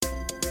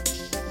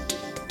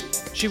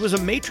She was a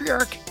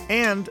matriarch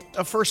and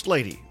a first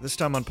lady. This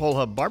time on Poll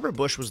Hub, Barbara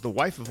Bush was the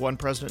wife of one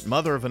president,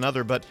 mother of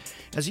another, but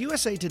as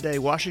USA Today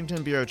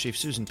Washington Bureau Chief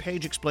Susan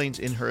Page explains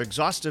in her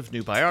exhaustive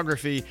new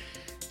biography,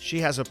 she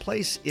has a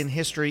place in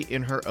history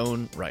in her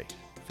own right.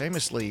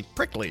 Famously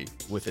prickly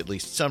with at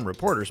least some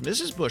reporters,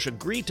 Mrs. Bush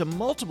agreed to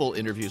multiple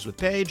interviews with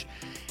Page,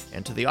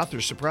 and to the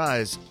author's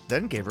surprise,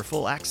 then gave her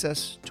full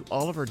access to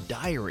all of her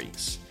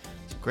diaries.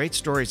 Some great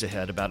stories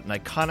ahead about an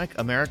iconic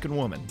American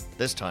woman,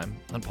 this time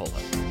on Poll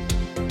Hub.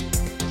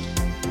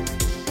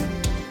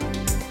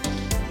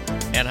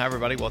 And hi,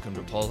 everybody. Welcome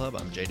to Poll Hub.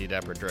 I'm J.D.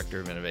 Dapper,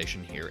 Director of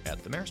Innovation here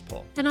at the Marist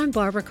Poll. And I'm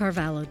Barbara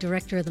Carvalho,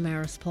 Director of the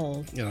Marist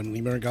Poll. And I'm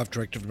Lee Marigoff,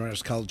 Director of the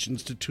Marist College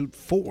Institute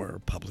for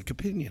Public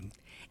Opinion.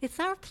 It's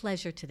our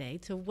pleasure today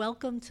to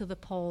welcome to the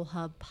Poll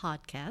Hub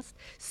podcast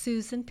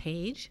Susan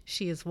Page.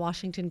 She is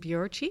Washington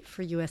Bureau Chief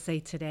for USA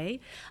Today,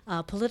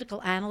 a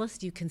political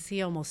analyst you can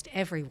see almost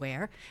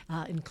everywhere,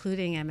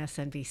 including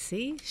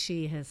MSNBC.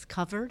 She has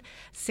covered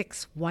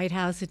 6 White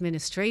House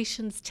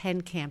administrations,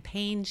 10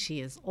 campaigns. She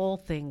is all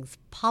things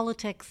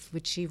politics,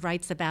 which she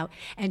writes about,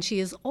 and she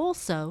is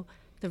also,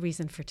 the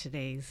reason for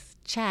today's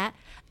chat,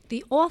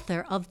 the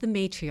author of The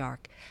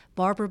Matriarch,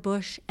 Barbara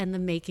Bush and the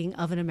Making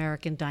of an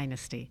American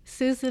Dynasty.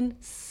 Susan,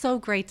 so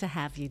great to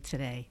have you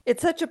today.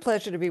 It's such a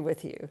pleasure to be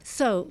with you.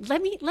 So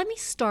let me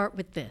start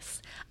with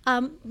this.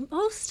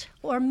 Most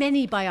or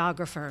many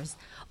biographers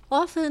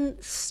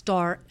often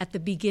start at the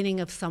beginning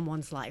of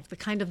someone's life, the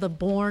kind of the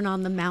born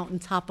on the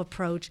mountaintop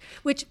approach,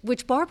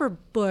 which Barbara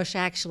Bush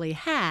actually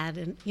had,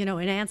 and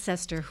an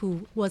ancestor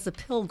who was a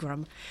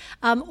pilgrim,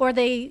 or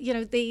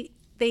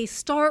they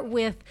start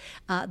with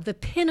the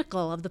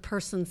pinnacle of the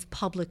person's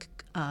public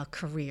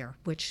career,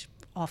 which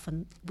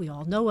often we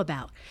all know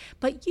about.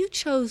 But you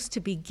chose to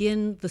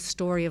begin the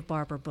story of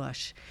Barbara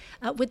Bush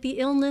with the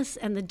illness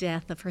and the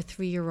death of her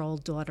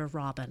 3-year-old daughter,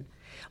 Robin.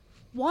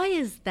 Why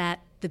is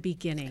that the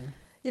beginning?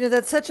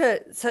 That's such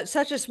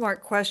a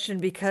smart question,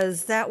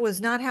 because that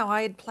was not how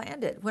I had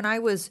planned it. When I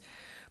was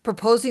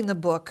proposing the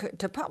book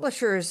to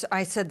publishers,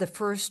 I said the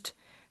first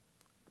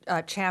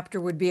chapter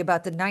would be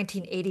about the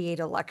 1988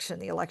 election,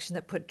 the election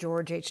that put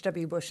George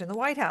H.W. Bush in the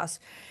White House.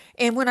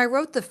 And when I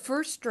wrote the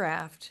first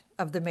draft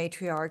of The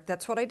Matriarch,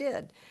 that's what I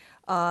did.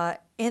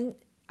 And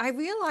I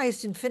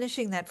realized in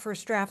finishing that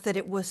first draft that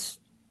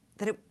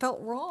it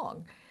felt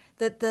wrong,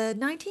 that the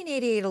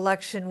 1988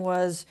 election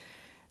was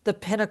the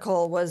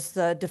pinnacle, was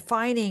the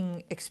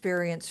defining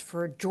experience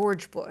for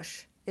George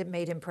Bush. It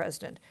made him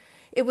president.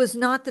 It was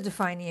not the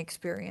defining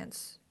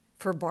experience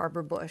for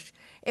Barbara Bush.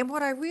 And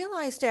what I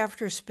realized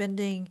after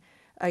spending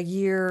a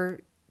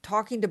year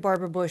talking to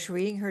Barbara Bush,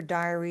 reading her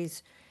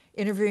diaries,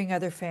 interviewing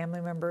other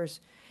family members,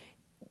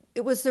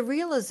 it was the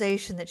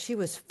realization that she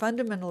was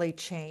fundamentally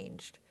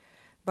changed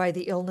by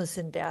the illness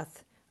and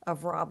death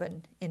of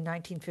Robin in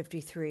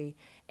 1953.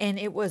 And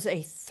it was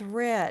a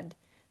thread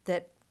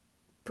that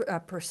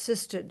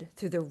persisted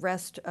through the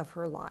rest of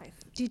her life.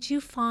 Did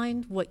you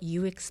find what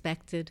you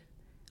expected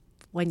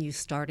when you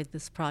started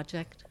this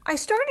project? I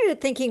started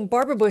it thinking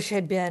Barbara Bush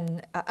had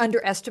been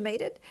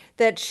underestimated,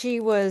 that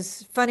she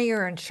was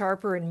funnier and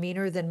sharper and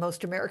meaner than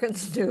most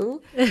Americans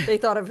knew. They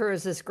thought of her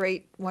as this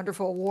great,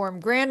 wonderful,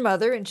 warm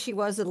grandmother, and she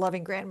was a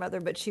loving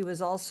grandmother, but she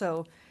was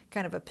also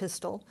kind of a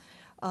pistol.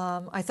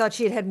 I thought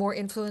she had had more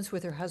influence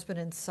with her husband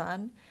and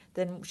son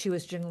than she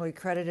was generally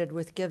credited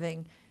with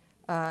giving.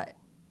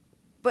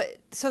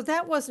 So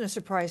that wasn't a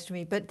surprise to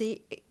me, but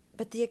the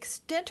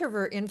extent of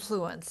her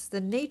influence,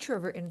 the nature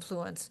of her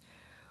influence,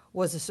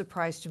 was a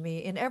surprise to me,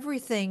 in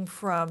everything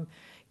from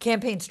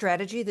campaign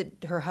strategy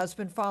that her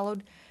husband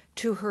followed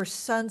to her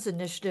son's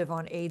initiative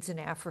on AIDS in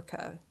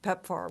Africa,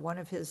 PEPFAR, one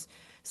of his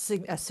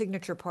a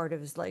signature part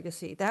of his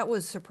legacy. That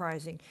was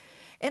surprising.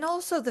 And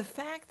also the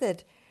fact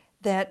that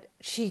that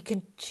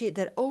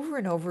over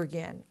and over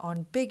again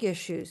on big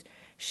issues,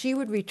 she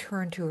would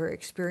return to her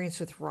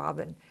experience with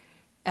Robin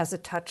as a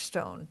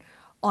touchstone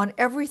on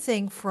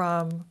everything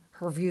from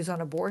her views on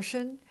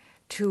abortion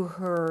to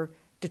her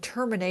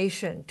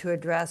determination to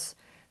address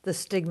the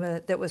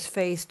stigma that was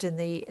faced in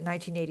the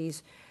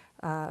 1980s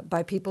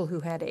by people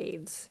who had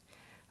AIDS.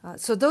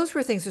 So those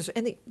were things.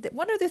 And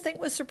one other thing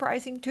was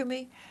surprising to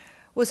me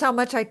was how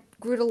much I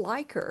grew to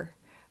like her.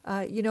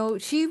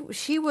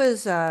 She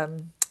was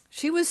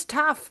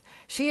tough.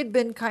 She had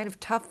been kind of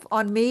tough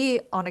on me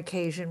on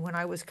occasion when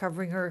I was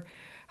covering her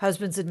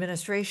husband's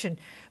administration.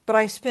 But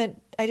I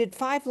did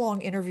 5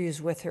 long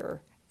interviews with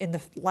her in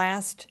the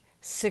last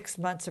 6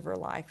 months of her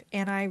life,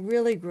 and I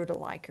really grew to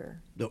like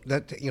her. No,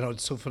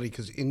 it's so funny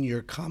because in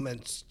your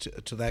comments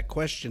to that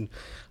question,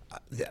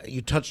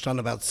 you touched on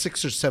about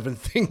 6 or 7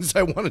 things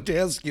I wanted to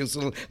ask you.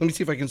 So let me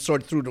see if I can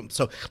sort through them.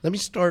 So let me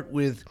start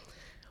with,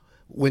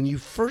 when you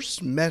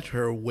first met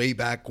her way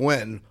back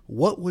when,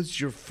 what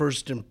was your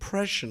first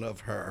impression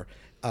of her?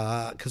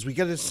 Because we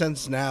get a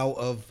sense now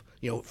of,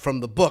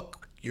 from the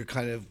book, you're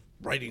kind of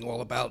writing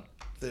all about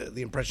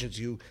the impressions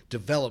you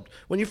developed.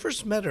 When you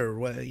first met her,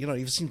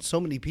 you've seen so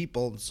many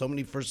people, so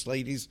many first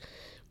ladies.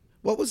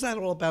 What was that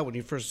all about when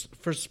you first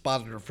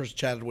spotted her, first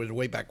chatted with her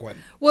way back when?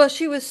 Well,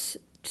 she was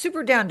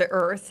super down to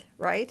earth,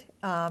 right?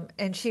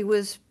 And she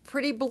was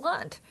pretty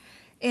blunt.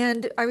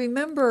 And I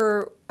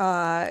remember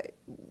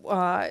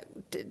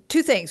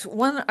two things.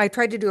 One, I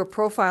tried to do a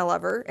profile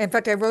of her. In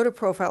fact, I wrote a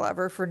profile of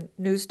her for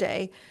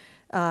Newsday,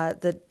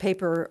 the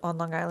paper on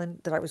Long Island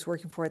that I was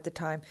working for at the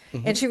time.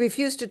 And she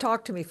refused to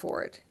talk to me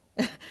for it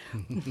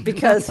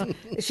because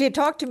she had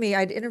talked to me.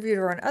 I'd interviewed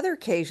her on other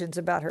occasions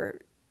about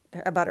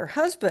her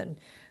husband.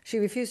 She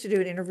refused to do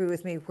an interview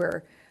with me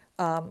where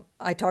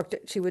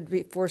she would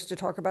be forced to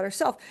talk about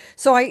herself.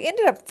 So I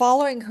ended up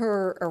following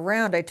her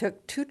around. I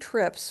took 2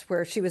 trips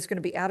where she was going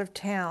to be out of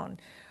town,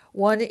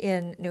 one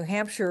in New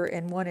Hampshire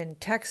and one in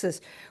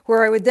Texas,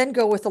 where I would then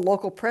go with the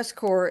local press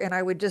corps and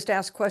I would just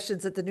ask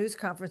questions at the news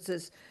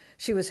conferences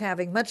she was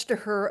having, much to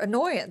her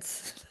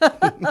annoyance.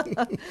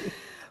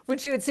 When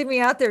she would see me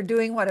out there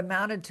doing what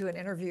amounted to an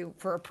interview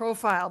for a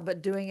profile,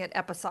 but doing it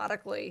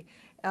episodically,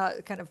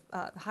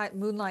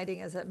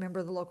 moonlighting as a member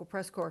of the local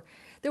press corps.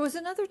 There was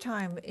another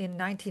time in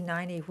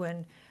 1990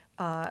 when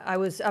I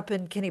was up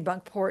in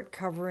Kennebunkport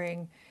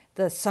covering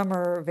the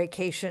summer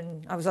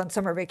vacation. I was on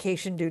summer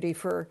vacation duty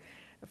for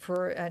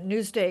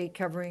Newsday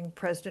covering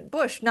President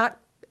Bush. Not,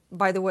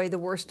 by the way, the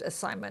worst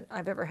assignment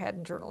I've ever had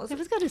in journalism. I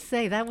was going to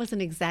say, that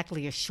wasn't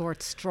exactly a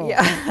short stroll.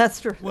 Yeah,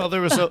 that's true. Well, there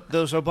was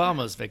those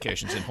Obama's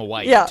vacations in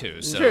Hawaii,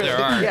 too. So true. there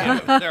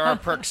are there are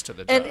perks to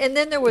the job. And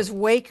then there was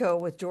Waco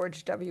with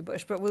George W.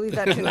 Bush, but we'll leave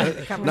that to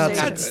the conversation.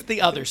 That's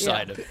the other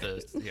side of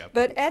the... Yeah,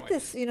 but at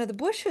this, the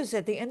Bushes,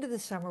 at the end of the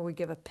summer, would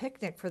give a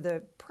picnic for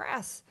the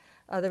press,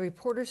 the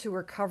reporters who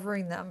were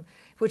covering them,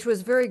 which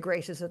was very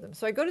gracious of them.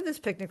 So I go to this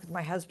picnic with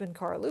my husband,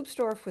 Carl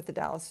Lubsdorff, with the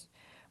Dallas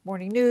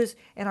Morning News,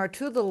 and our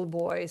 2 little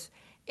boys.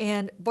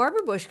 And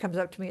Barbara Bush comes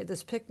up to me at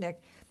this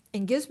picnic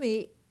and gives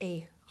me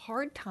a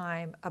hard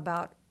time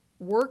about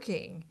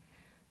working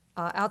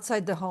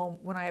outside the home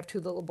when I have 2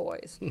 little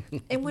boys.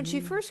 And when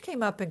she first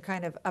came up and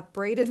kind of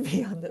upbraided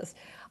me on this,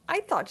 I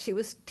thought she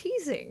was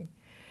teasing.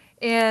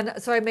 And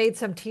so I made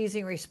some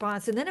teasing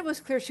response. And then it was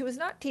clear she was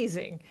not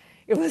teasing.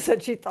 It was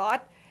that she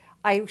thought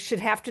I should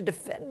have to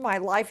defend my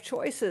life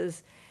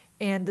choices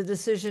and the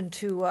decision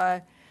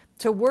to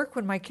work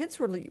when my kids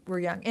were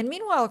young. And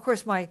meanwhile, of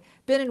course, my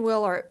Ben and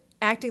Will are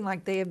acting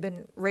like they have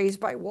been raised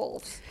by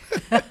wolves,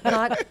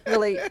 not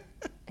really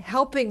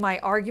helping my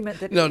argument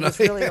that it was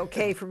really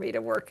okay for me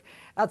to work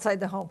outside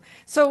the home.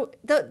 So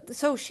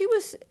she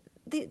was.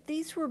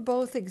 These were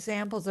both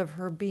examples of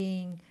her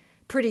being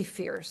pretty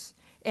fierce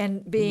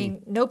and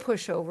being no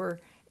pushover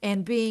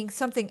and being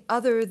something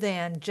other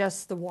than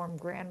just the warm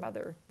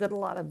grandmother that a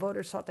lot of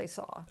voters thought they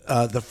saw.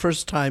 The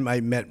first time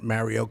I met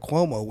Mario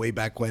Cuomo way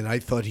back when, I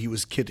thought he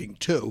was kidding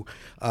too.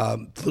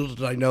 Little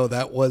did I know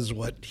that was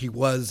what he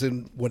was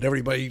and what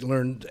everybody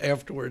learned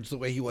afterwards, the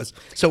way he was.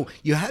 So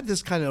you had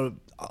this kind of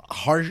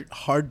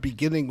hard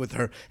beginning with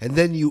her, and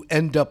then you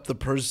end up the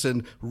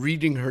person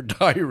reading her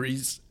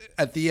diaries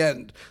at the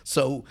end.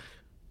 So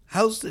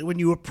when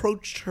you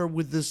approached her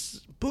with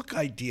this book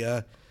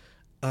idea,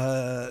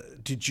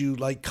 did you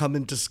come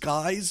in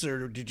disguise,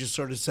 or did you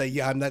sort of say,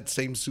 yeah, I'm that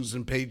same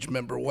Susan Page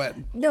member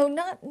when? No,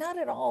 not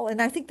at all.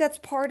 And I think that's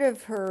part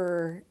of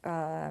her,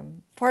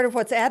 part of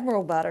what's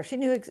admirable about her. She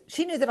knew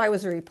that I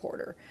was a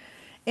reporter.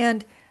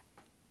 And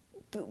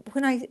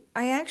when I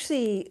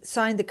actually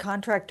signed the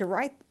contract to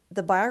write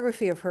the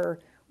biography of her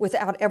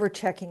without ever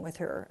checking with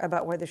her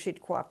about whether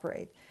she'd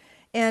cooperate.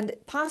 And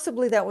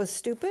possibly that was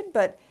stupid,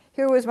 but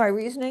here was my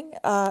reasoning.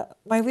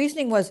 My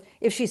reasoning was,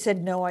 if she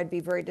said no, I'd be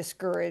very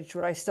discouraged.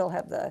 Would I still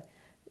have the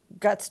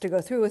guts to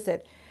go through with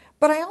it?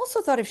 But I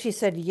also thought if she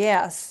said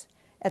yes,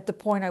 at the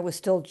point I was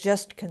still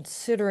just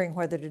considering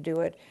whether to do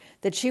it,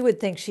 that she would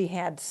think she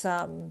had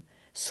some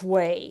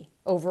sway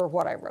over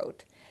what I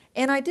wrote.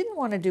 And I didn't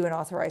want to do an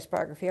authorized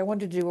biography. I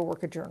wanted to do a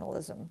work of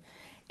journalism.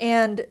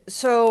 And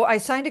so I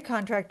signed a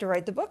contract to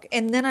write the book,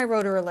 and then I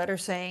wrote her a letter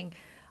saying,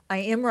 I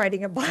am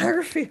writing a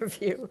biography of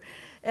you,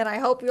 and I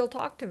hope you'll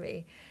talk to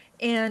me.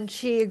 And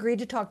she agreed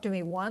to talk to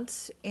me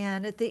once,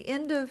 and at the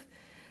end of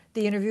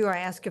the interview, I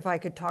asked if I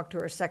could talk to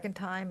her a second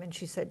time, and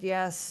she said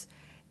yes.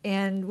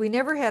 And we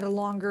never had a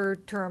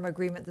longer-term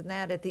agreement than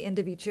that. At the end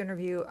of each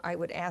interview, I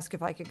would ask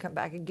if I could come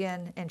back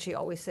again, and she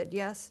always said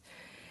yes.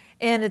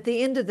 And at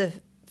the end of the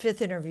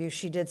 5th interview,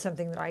 she did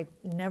something that I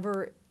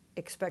never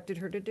expected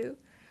her to do,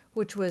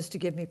 which was to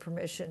give me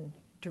permission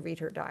to read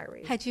her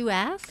diary. Had you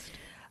asked?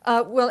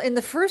 Well, in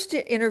the first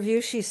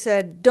interview, she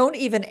said, don't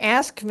even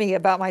ask me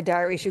about my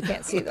diaries. You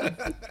can't see them.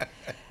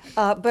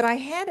 But I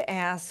had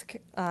asked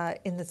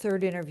in the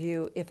 3rd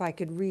interview if I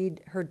could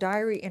read her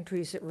diary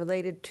entries that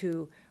related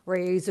to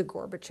Raisa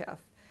Gorbachev,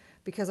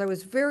 because I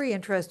was very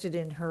interested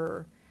in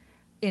her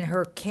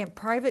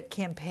private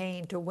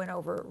campaign to win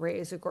over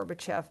Raisa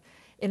Gorbachev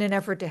in an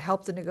effort to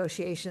help the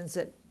negotiations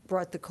that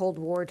brought the Cold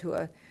War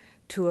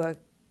to a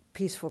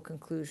peaceful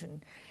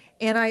conclusion.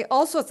 And I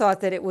also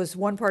thought that it was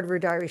one part of her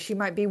diary she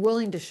might be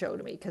willing to show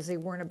to me because they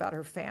weren't about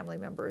her family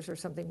members or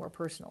something more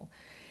personal.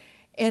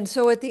 And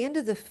so at the end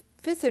of the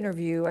 5th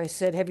interview, I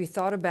said, have you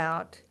thought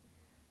about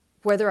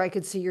whether I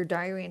could see your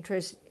diary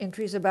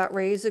entries about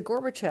Raisa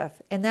Gorbachev?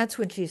 And that's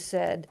when she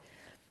said,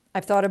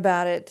 I've thought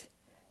about it.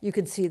 You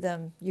can see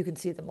them. You can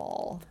see them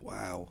all.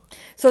 Wow.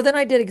 So then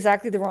I did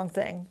exactly the wrong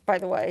thing, by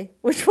the way,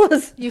 which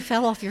was You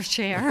fell off your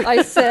chair.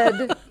 I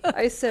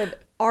said,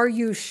 "Are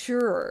you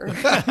sure?"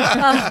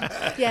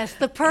 Yes,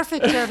 the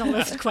perfect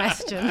journalist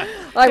question.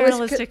 I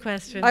Journalistic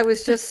question. I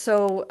was just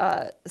so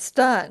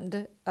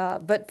stunned,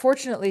 but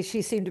fortunately,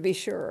 she seemed to be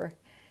sure,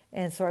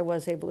 and so I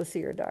was able to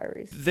see her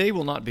diaries. They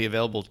will not be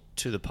available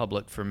to the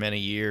public for many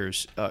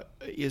years.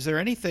 Is there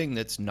anything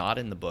that's not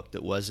in the book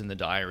that was in the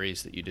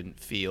diaries that you didn't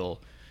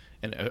feel?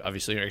 And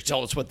obviously, you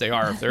tell us what they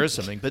are if there is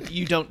something, but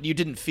you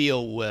didn't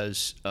feel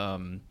was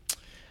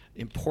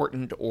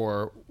important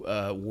or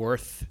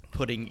worth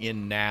putting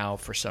in now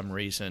for some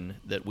reason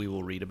that we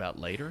will read about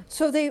later?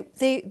 So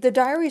the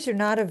diaries are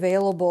not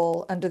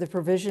available under the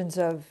provisions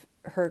of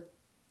her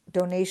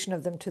donation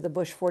of them to the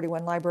Bush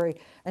 41 Library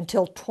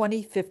until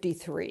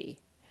 2053.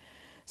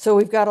 So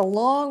we've got a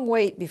long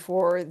wait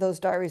before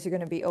those diaries are going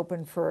to be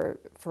open for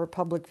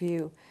public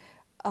view.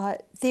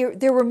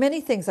 There were many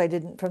things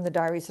from the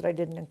diaries that I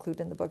didn't include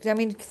in the book. I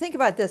mean, think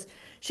about this.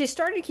 She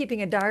started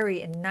keeping a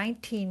diary in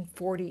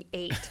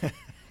 1948,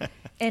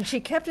 and she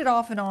kept it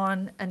off and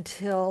on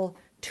until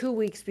 2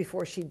 weeks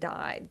before she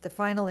died. The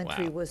final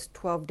entry was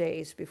 12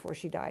 days before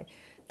she died.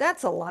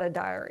 That's a lot of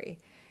diary.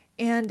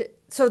 And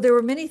so there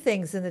were many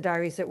things in the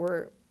diaries that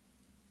were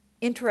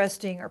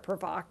interesting or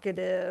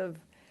provocative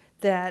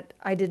that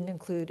I didn't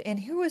include. And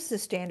here was the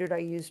standard I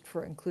used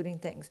for including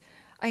things.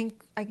 I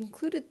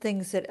included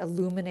things that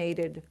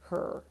illuminated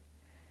her.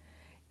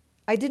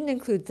 I didn't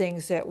include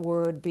things that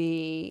would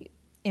be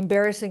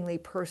embarrassingly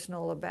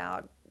personal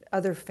about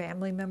other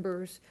family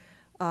members,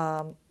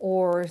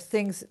 or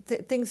things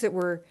that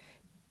were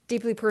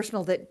deeply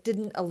personal that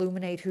didn't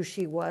illuminate who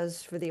she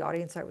was for the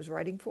audience I was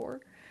writing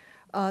for.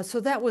 So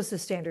that was the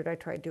standard I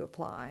tried to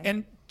apply.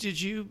 And did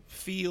you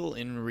feel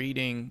in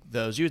reading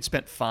those, you had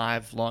spent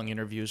 5 long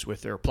interviews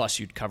with her, plus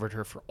you'd covered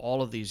her for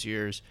all of these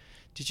years.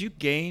 Did you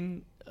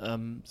gain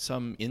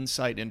some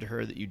insight into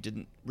her that you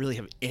didn't really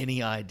have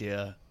any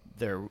idea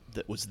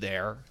that was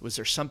there? Was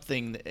there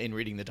something in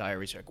reading the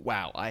diaries like,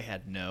 wow, I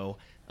had no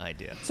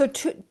idea? So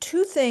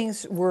two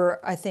things were,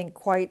 I think,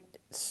 quite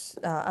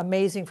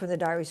amazing from the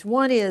diaries.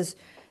 One is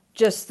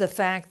just the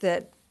fact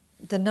that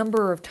the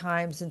number of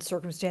times and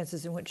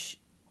circumstances in which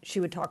she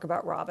would talk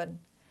about Robin.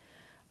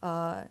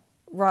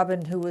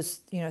 Robin, who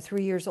was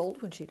 3 years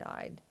old when she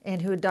died,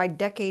 and who had died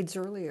decades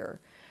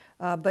earlier.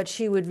 But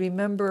she would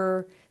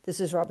remember, this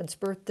is Robin's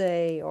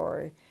birthday,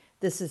 or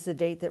this is the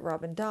date that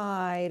Robin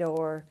died,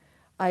 or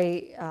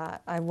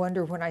I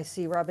wonder when I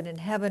see Robin in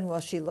heaven, will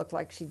she look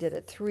like she did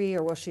at 3,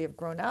 or will she have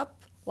grown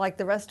up like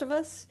the rest of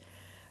us,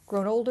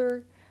 grown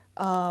older?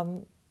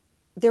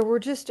 There were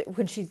just,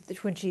 when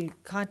she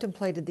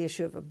contemplated the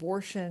issue of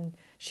abortion,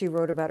 she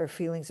wrote about her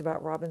feelings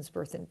about Robin's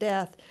birth and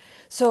death.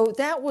 So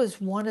that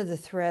was one of the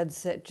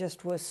threads that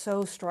just was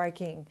so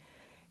striking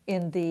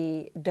in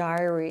the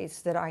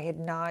diaries that I had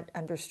not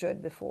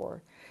understood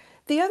before.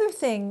 The other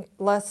thing,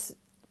 less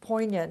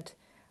poignant,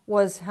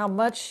 was how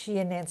much she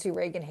and Nancy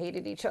Reagan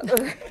hated each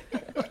other.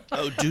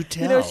 Oh, do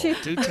tell.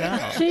 Do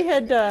tell. She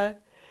had,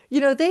 we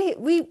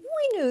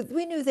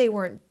knew they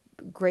weren't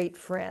great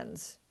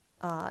friends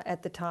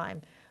at the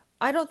time.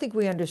 I don't think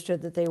we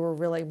understood that they were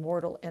really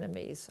mortal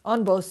enemies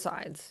on both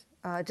sides.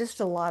 Just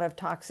a lot of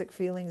toxic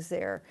feelings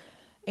there.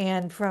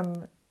 And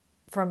from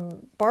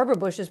Barbara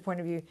Bush's point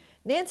of view,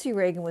 Nancy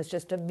Reagan was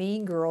just a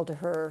mean girl to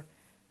her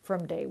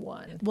from day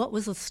one. What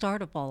was the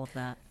start of all of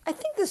that? I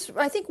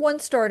think one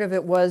start of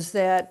it was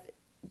that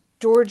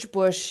George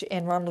Bush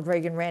and Ronald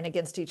Reagan ran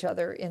against each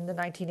other in the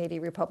 1980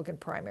 Republican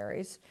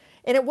primaries.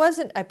 And it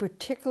wasn't a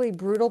particularly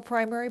brutal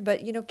primary,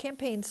 but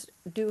campaigns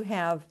do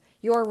have,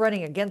 you're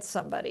running against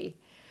somebody.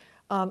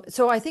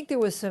 So I think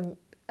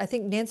I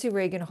think Nancy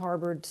Reagan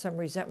harbored some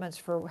resentments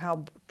for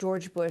how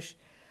George Bush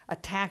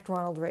attacked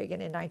Ronald Reagan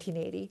in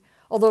 1980.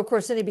 Although, of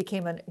course, then he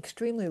became an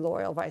extremely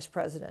loyal vice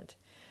president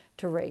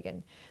to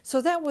Reagan.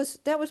 So that was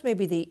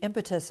maybe the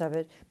impetus of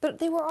it. But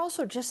they were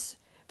also just,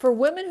 for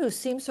women who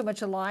seemed so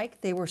much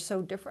alike, they were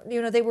so different.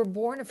 They were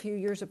born a few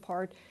years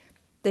apart.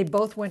 They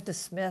both went to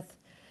Smith.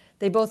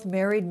 They both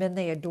married men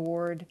they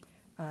adored.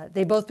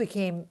 They both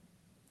became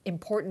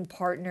important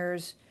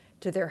partners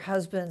to their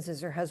husbands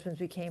as their husbands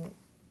became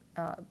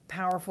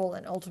powerful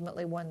and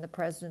ultimately won the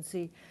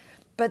presidency.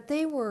 But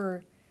they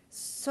were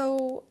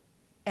so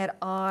at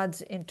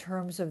odds in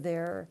terms of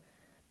their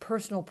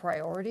personal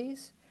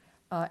priorities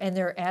and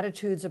their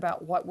attitudes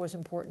about what was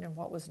important and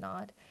what was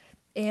not.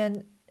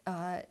 And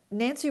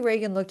Nancy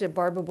Reagan looked at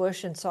Barbara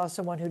Bush and saw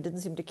someone who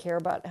didn't seem to care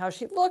about how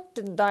she looked,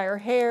 didn't dye her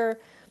hair,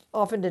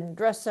 often didn't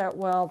dress that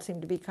well,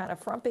 seemed to be kind of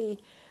frumpy.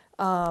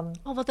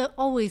 But they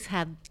always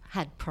had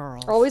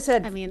pearls. Always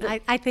had. I mean,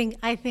 I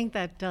think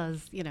that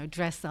does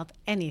dress up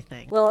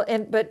anything. Well,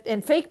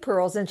 and fake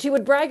pearls, and she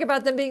would brag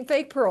about them being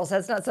fake pearls.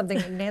 That's not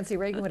something Nancy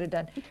Reagan would have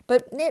done.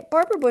 But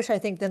Barbara Bush, I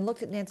think, then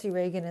looked at Nancy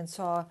Reagan and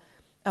saw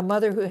a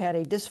mother who had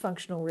a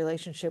dysfunctional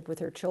relationship with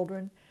her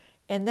children,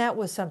 and that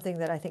was something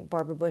that I think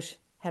Barbara Bush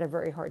had a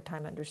very hard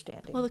time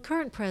understanding. Well, the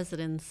current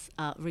president's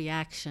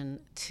reaction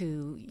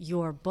to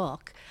your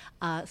book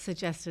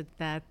suggested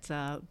that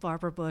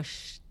Barbara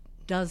Bush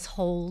does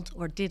hold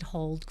or did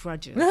hold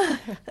grudges.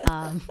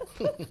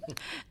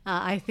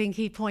 I think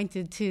he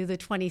pointed to the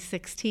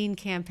 2016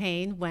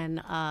 campaign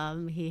when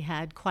he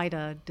had quite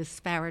a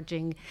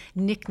disparaging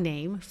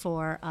nickname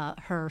for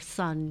her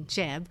son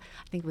Jeb.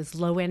 I think it was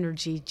Low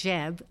Energy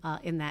Jeb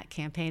in that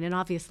campaign, and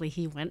obviously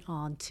he went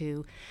on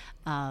to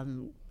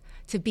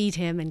beat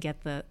him and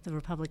get the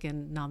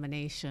Republican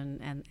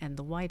nomination and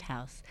the White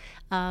House.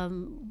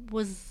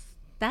 Was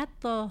that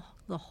the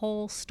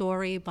whole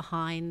story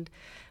behind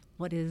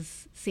what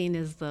is seen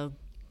as the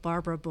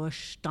Barbara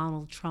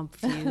Bush-Donald Trump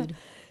feud?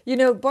 You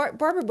know,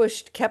 Barbara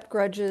Bush kept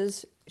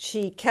grudges.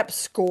 She kept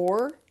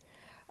score.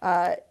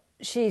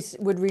 She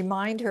would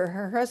remind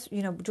her husband,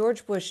 you know,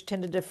 George Bush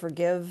tended to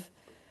forgive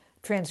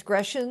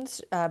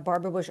transgressions.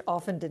 Barbara Bush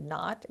often did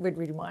not. Would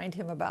remind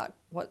him about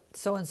what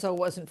so-and-so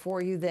wasn't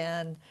for you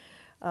then,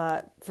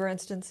 for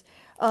instance.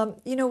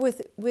 You know,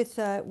 with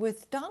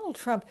Donald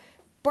Trump,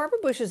 Barbara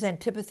Bush's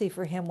antipathy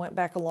for him went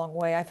back a long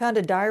way. I found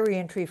a diary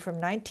entry from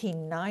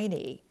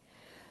 1990,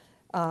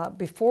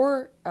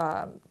 before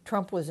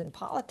Trump was in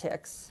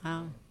politics,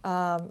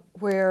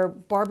 where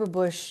Barbara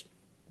Bush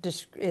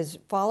is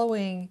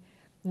following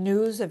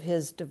news of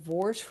his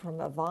divorce from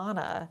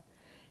Ivana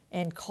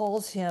and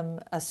calls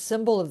him a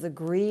symbol of the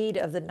greed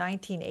of the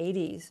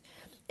 1980s.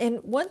 And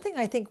one thing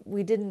I think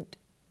we didn't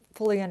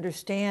fully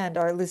understand,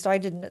 or at least I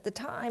didn't at the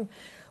time,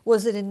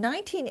 was that in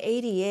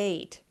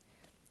 1988,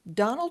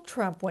 Donald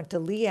Trump went to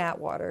Lee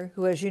Atwater,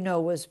 who, as you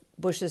know, was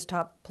Bush's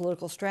top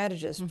political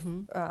strategist,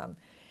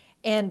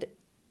 and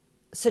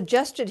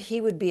suggested he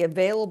would be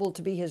available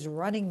to be his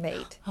running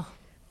mate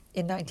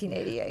in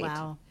 1988.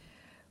 Wow.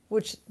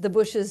 Which the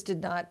Bushes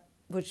did not,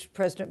 which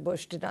President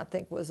Bush did not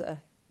think was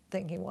a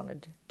thing he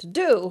wanted to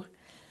do.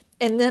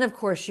 And then, of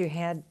course, you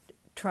had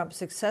Trump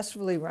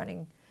successfully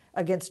running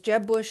against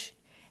Jeb Bush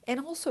and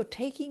also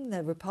taking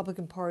the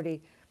Republican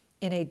Party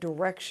in a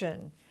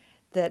direction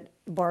that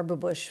Barbara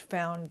Bush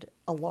found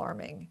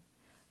alarming.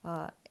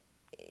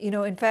 You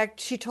know, in fact,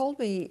 she told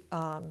me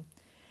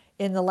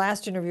in the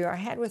last interview I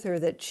had with her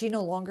that she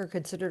no longer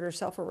considered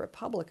herself a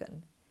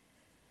Republican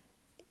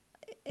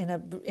in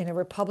a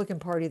Republican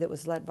Party that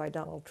was led by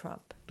Donald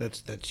Trump.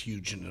 That's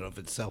huge in and of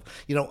itself.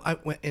 You know, I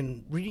went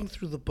in reading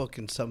through the book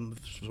and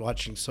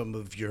watching some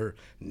of your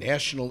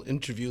national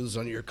interviews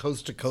on your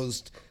coast to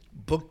coast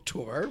book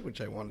tour,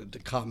 which I wanted to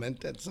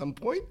comment at some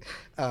point.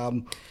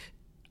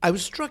 I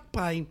was struck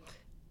by,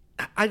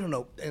 I don't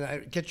know, and I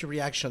get your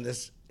reaction on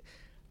this.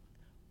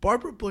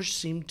 Barbara Bush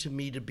seemed to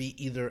me to be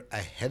either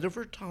ahead of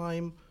her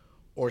time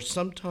or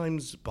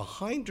sometimes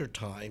behind her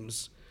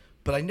times,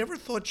 but I never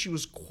thought she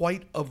was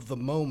quite of the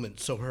moment.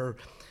 So her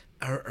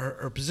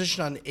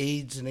position on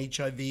AIDS and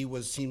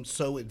HIV seemed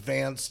so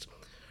advanced.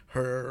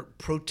 Her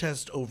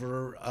protest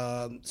over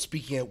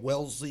speaking at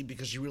Wellesley,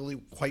 because she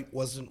really quite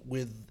wasn't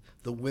with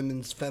the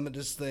women's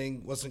feminist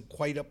thing, wasn't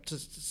quite up to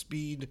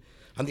speed.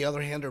 On the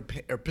other hand, her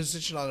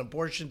position on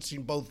abortion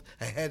seemed both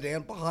ahead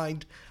and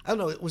behind. I don't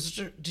know.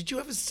 Did you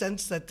have a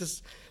sense that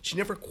she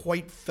never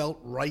quite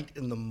felt right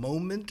in the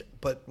moment,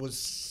 but was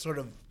sort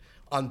of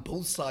on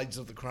both sides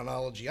of the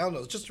chronology? I don't know.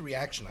 It's just a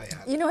reaction I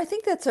had. You know, I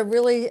think that's a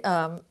really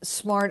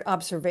smart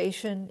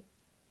observation,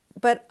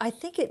 but I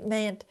think it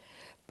meant,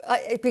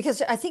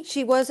 because I think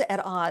she was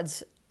at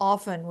odds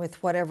often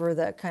with whatever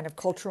the kind of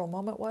cultural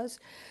moment was,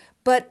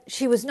 but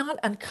she was not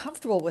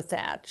uncomfortable with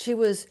that. She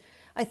was,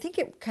 I think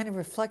it kind of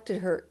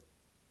reflected her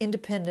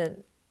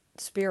independent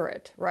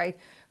spirit, right?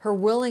 Her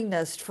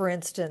willingness, for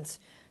instance,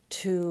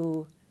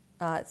 to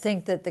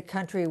think that the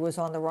country was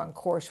on the wrong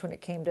course when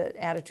it came to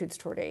attitudes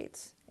toward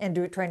AIDS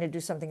and trying to do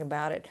something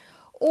about it.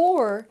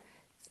 Or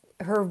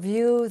her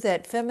view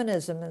that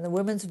feminism and the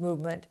women's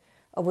movement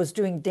was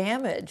doing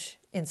damage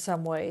in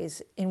some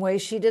ways, in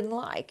ways she didn't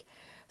like.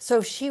 So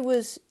I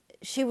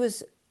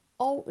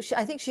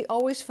think she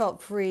always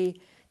felt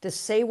free to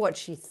say what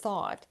she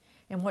thought,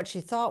 and what she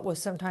thought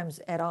was sometimes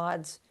at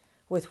odds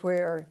with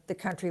where the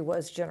country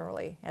was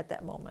generally at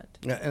that moment.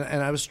 Yeah,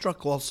 and I was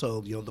struck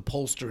also, you know, the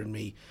pollster in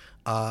me,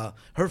 her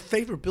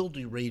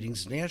favorability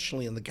ratings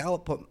nationally and the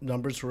Gallup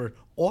numbers were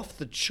off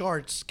the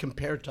charts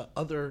compared to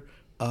other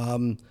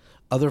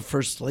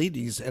first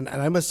ladies. And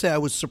I must say I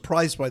was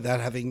surprised by that,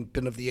 having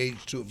been of the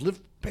age to have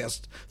lived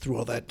past through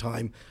all that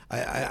time.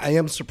 I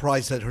am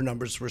surprised that her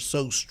numbers were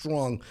so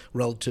strong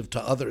relative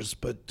to others,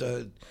 but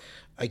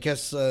I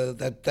guess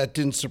that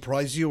didn't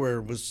surprise you,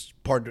 or was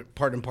part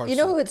and parcel? You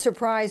know who it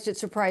surprised? It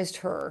surprised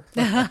her.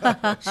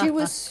 She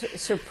was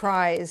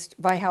surprised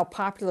by how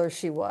popular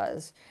she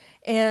was.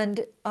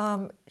 And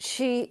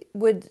she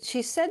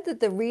said that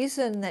the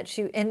reason that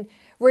and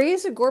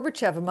Raisa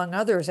Gorbachev, among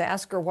others,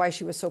 asked her why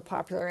she was so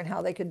popular and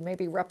how they could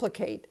maybe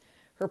replicate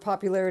her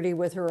popularity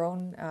with her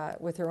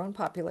own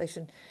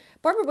population.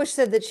 Barbara Bush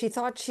said that she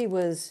thought she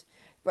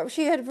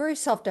had a very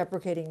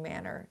self-deprecating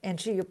manner, and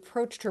she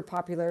approached her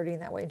popularity in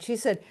that way. And she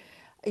said,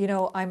 you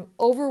know, I'm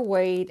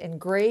overweight and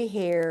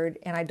gray-haired,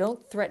 and I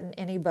don't threaten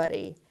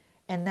anybody,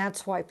 and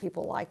that's why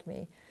people like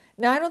me.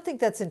 Now, I don't think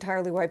that's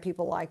entirely why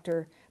people liked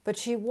her, but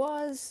she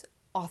was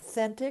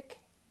authentic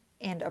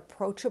and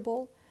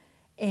approachable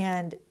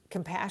and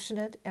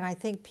compassionate, and I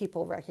think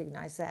people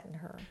recognize that in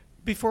her.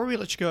 Before we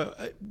let you go,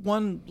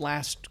 one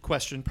last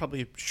question,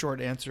 probably a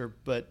short answer,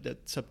 but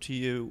it's up to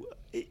you.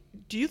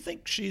 Do you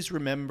think she's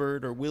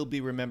remembered or will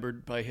be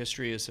remembered by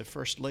history as a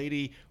first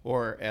lady,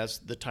 or as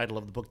the title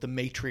of the book, the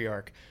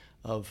matriarch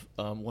of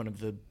one of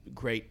the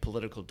great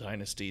political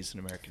dynasties in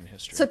American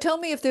history? So tell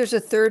me if there's a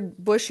third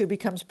Bush who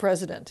becomes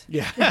president.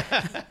 Yeah.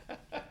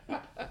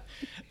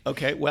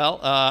 Okay,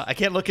 well, I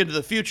can't look into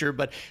the future,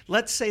 but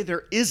let's say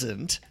there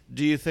isn't.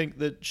 Do you think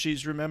that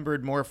she's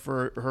remembered more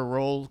for her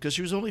role? Because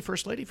she was only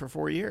First Lady for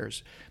 4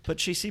 years, but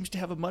she seems to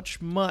have a much,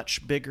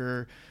 much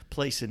bigger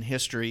place in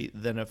history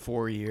than a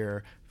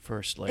 4-year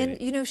First Lady.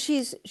 And, you know,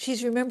 she's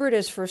remembered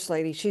as First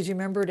Lady. She's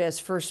remembered as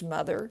First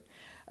Mother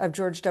of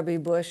George W.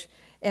 Bush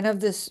and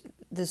of this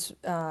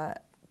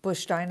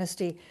Bush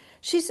dynasty.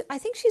 I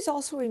think she's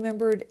also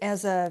remembered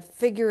as a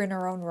figure in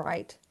her own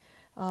right.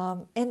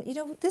 And, you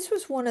know, this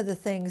was one of the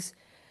things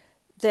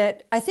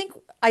that I think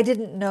I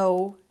didn't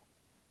know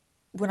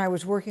when I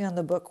was working on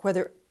the book,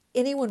 whether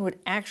anyone would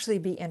actually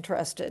be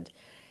interested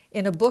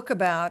in a book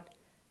about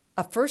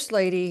a First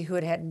Lady who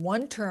had had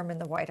one term in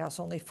the White House,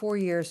 only 4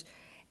 years,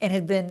 and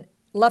had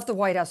left the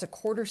White House a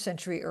quarter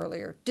century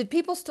earlier. Did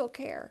people still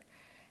care?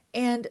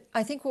 And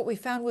I think what we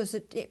found was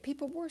that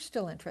people were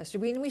still interested.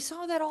 We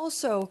saw that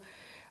also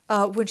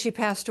when she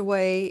passed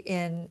away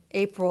in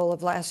April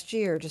of last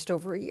year, just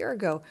over a year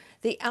ago.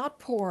 The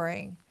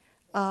outpouring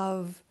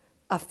of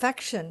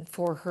affection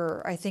for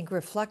her, I think,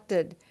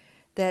 reflected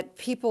that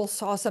people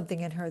saw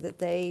something in her that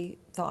they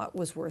thought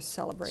was worth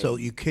celebrating. So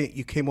you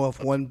came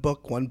off one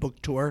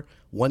book tour,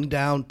 one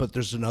down, but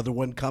there's another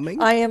one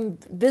coming? I am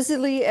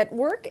busily at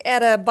work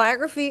at a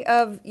biography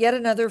of yet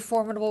another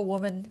formidable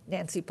woman,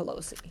 Nancy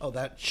Pelosi. Oh,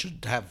 that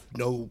should have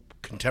no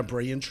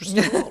contemporary interest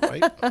at all,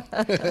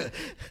 right?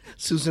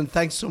 Susan,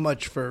 thanks so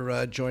much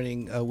for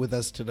joining with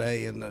us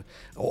today, and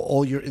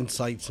all your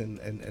insights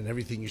and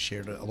everything you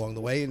shared along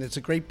the way. And it's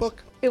a great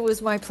book. It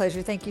was my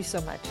pleasure. Thank you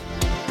so much.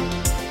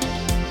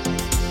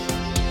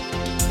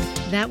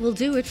 That will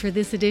do it for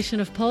this edition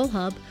of Poll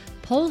Hub.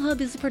 Poll Hub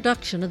is a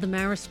production of the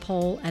Marist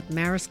Poll at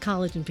Marist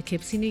College in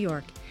Poughkeepsie, New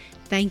York.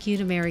 Thank you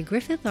to Mary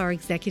Griffith, our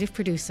executive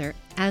producer,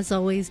 as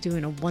always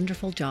doing a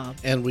wonderful job.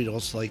 And we'd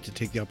also like to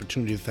take the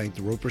opportunity to thank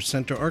the Roper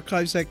Center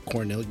Archives at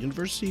Cornell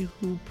University,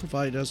 who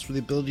provide us with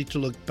the ability to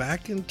look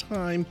back in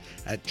time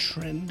at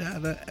trend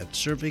data, at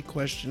survey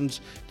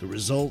questions, the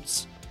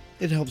results.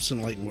 It helps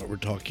enlighten what we're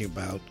talking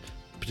about,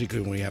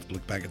 particularly when we have to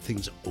look back at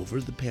things over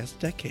the past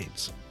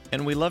decades.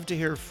 And we love to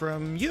hear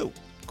from you.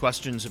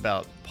 Questions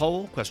about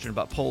question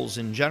about polls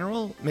in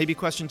general, maybe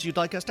questions you'd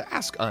like us to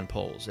ask on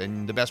polls.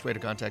 And the best way to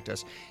contact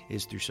us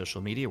is through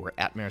social media. We're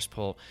at Marist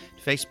Poll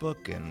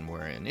Facebook, and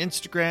we're in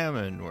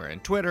Instagram, and we're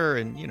in Twitter,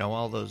 and, you know,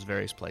 all those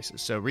various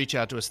places. So reach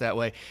out to us that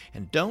way.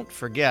 And don't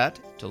forget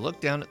to look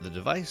down at the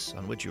device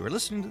on which you are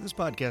listening to this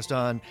podcast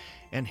on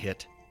and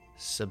hit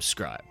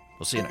subscribe.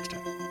 We'll see you next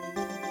time.